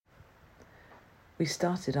We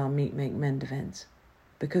started our Meet Make Mend events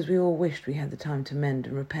because we all wished we had the time to mend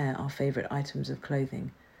and repair our favourite items of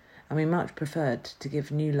clothing, and we much preferred to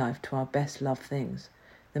give new life to our best loved things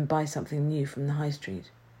than buy something new from the high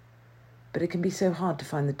street. But it can be so hard to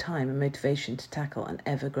find the time and motivation to tackle an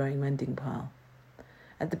ever-growing mending pile.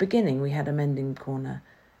 At the beginning we had a mending corner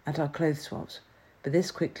at our clothes swaps, but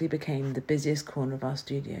this quickly became the busiest corner of our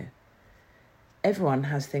studio. Everyone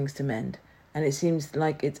has things to mend, and it seems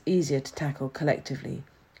like it's easier to tackle collectively,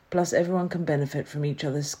 plus everyone can benefit from each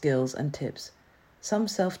other's skills and tips, some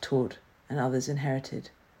self-taught and others inherited.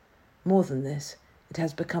 More than this, it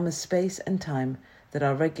has become a space and time that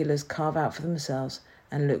our regulars carve out for themselves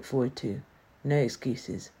and look forward to, no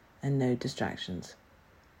excuses and no distractions.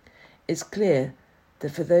 It's clear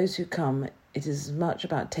that for those who come, it is as much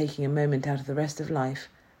about taking a moment out of the rest of life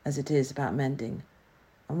as it is about mending.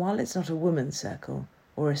 And while it's not a woman's circle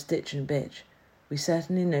or a stitch and bitch, we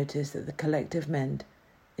certainly notice that the collective mend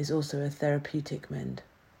is also a therapeutic mend.